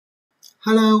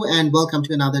Hello and welcome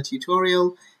to another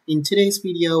tutorial. In today's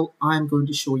video, I'm going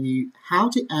to show you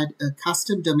how to add a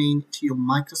custom domain to your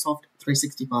Microsoft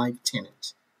 365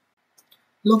 tenant.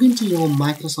 Log into your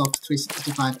Microsoft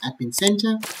 365 Admin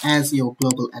Center as your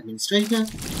global administrator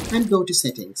and go to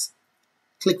Settings.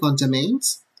 Click on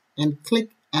Domains and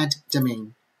click Add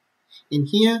Domain. In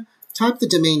here, type the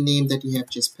domain name that you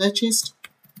have just purchased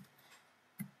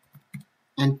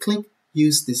and click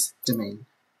Use this domain.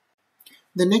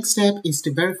 The next step is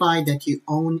to verify that you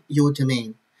own your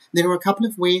domain. There are a couple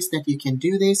of ways that you can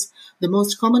do this. The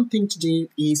most common thing to do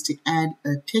is to add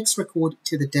a text record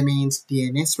to the domain's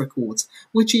DNS records,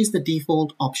 which is the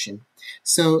default option.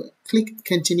 So click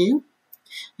Continue,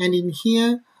 and in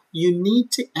here you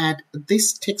need to add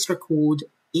this text record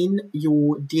in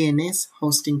your DNS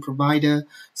hosting provider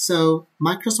so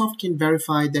Microsoft can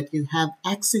verify that you have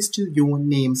access to your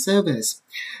name servers.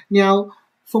 Now,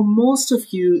 for most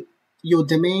of you, your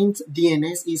domain's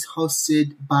DNS is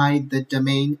hosted by the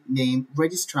domain name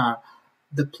registrar,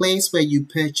 the place where you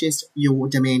purchased your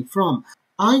domain from.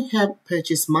 I have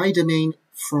purchased my domain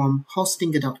from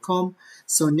Hostinger.com,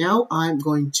 so now I'm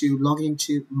going to log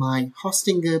into my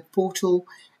Hostinger portal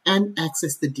and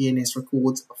access the DNS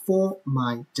records for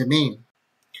my domain.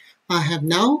 I have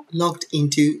now logged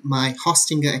into my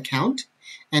Hostinger account,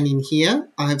 and in here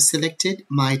I have selected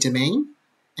my domain,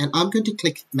 and I'm going to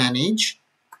click Manage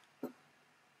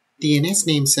DNS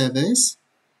name servers,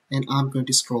 and I'm going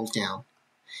to scroll down.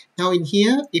 Now in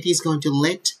here, it is going to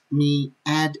let me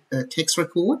add a text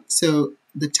record. So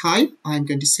the type I'm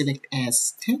going to select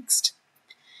as text,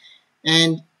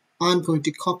 and I'm going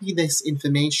to copy this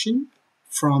information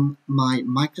from my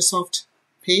Microsoft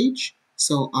page.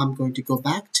 So I'm going to go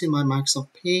back to my Microsoft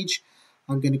page.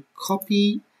 I'm going to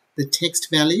copy the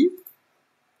text value,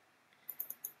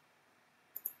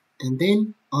 and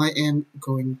then I am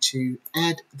going to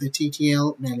add the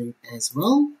TTL value as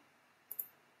well.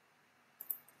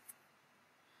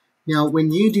 Now,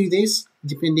 when you do this,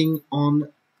 depending on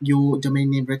your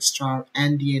domain name registrar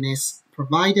and DNS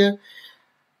provider,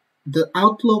 the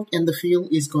outlook and the feel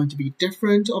is going to be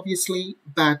different, obviously,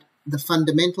 but the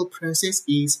fundamental process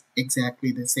is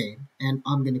exactly the same. And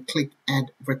I'm going to click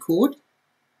Add Record.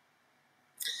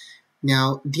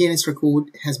 Now, DNS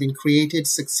record has been created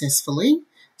successfully.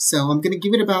 So I'm going to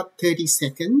give it about 30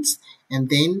 seconds,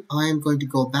 and then I am going to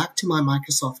go back to my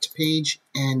Microsoft page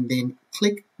and then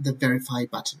click the Verify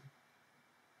button.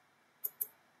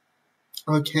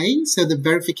 Okay, so the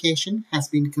verification has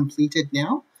been completed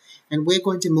now, and we're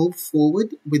going to move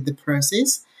forward with the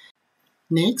process.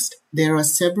 Next, there are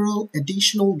several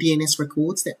additional DNS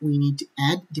records that we need to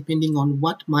add depending on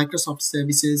what Microsoft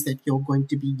services that you're going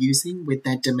to be using with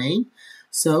that domain.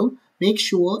 So make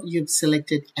sure you've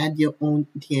selected Add Your Own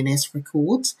DNS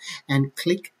Records and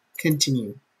click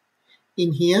Continue.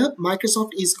 In here, Microsoft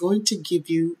is going to give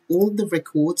you all the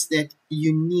records that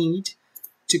you need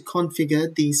to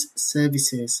configure these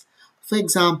services. For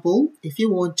example, if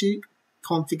you want to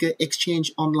configure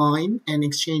Exchange Online and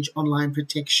Exchange Online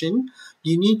Protection,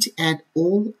 you need to add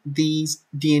all these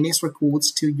DNS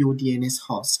records to your DNS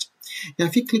host. Now,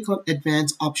 if you click on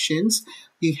Advanced Options,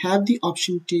 you have the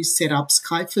option to set up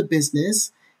Skype for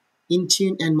Business,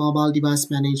 Intune and Mobile Device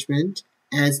Management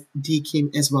as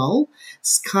DKIM as well.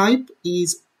 Skype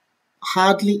is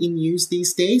hardly in use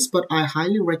these days, but I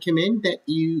highly recommend that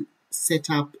you set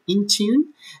up Intune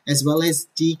as well as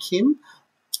DKIM.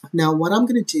 Now, what I'm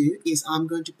going to do is I'm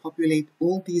going to populate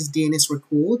all these DNS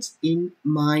records in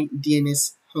my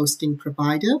DNS hosting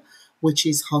provider, which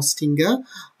is Hostinger.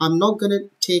 I'm not going to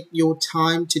take your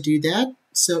time to do that.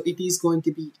 So it is going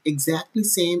to be exactly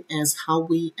same as how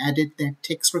we added that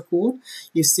text record.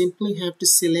 You simply have to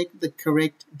select the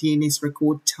correct DNS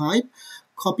record type,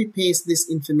 copy paste this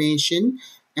information,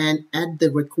 and add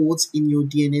the records in your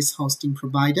DNS hosting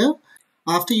provider.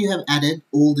 After you have added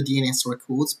all the DNS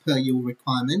records per your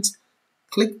requirements,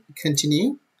 click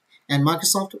Continue, and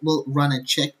Microsoft will run a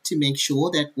check to make sure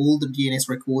that all the DNS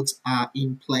records are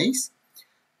in place.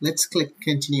 Let's click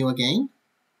Continue again.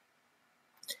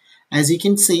 As you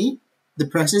can see, the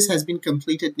process has been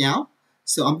completed now.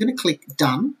 So I'm going to click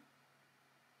Done.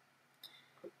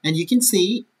 And you can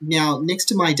see now next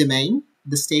to my domain,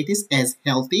 the status as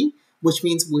healthy, which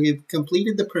means we've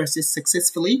completed the process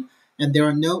successfully and there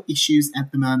are no issues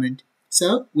at the moment.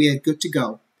 So we are good to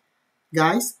go.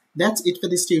 Guys, that's it for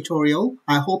this tutorial.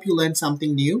 I hope you learned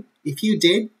something new. If you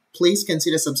did, please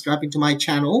consider subscribing to my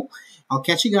channel. I'll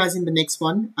catch you guys in the next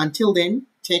one. Until then,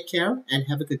 take care and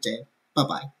have a good day.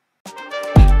 Bye-bye.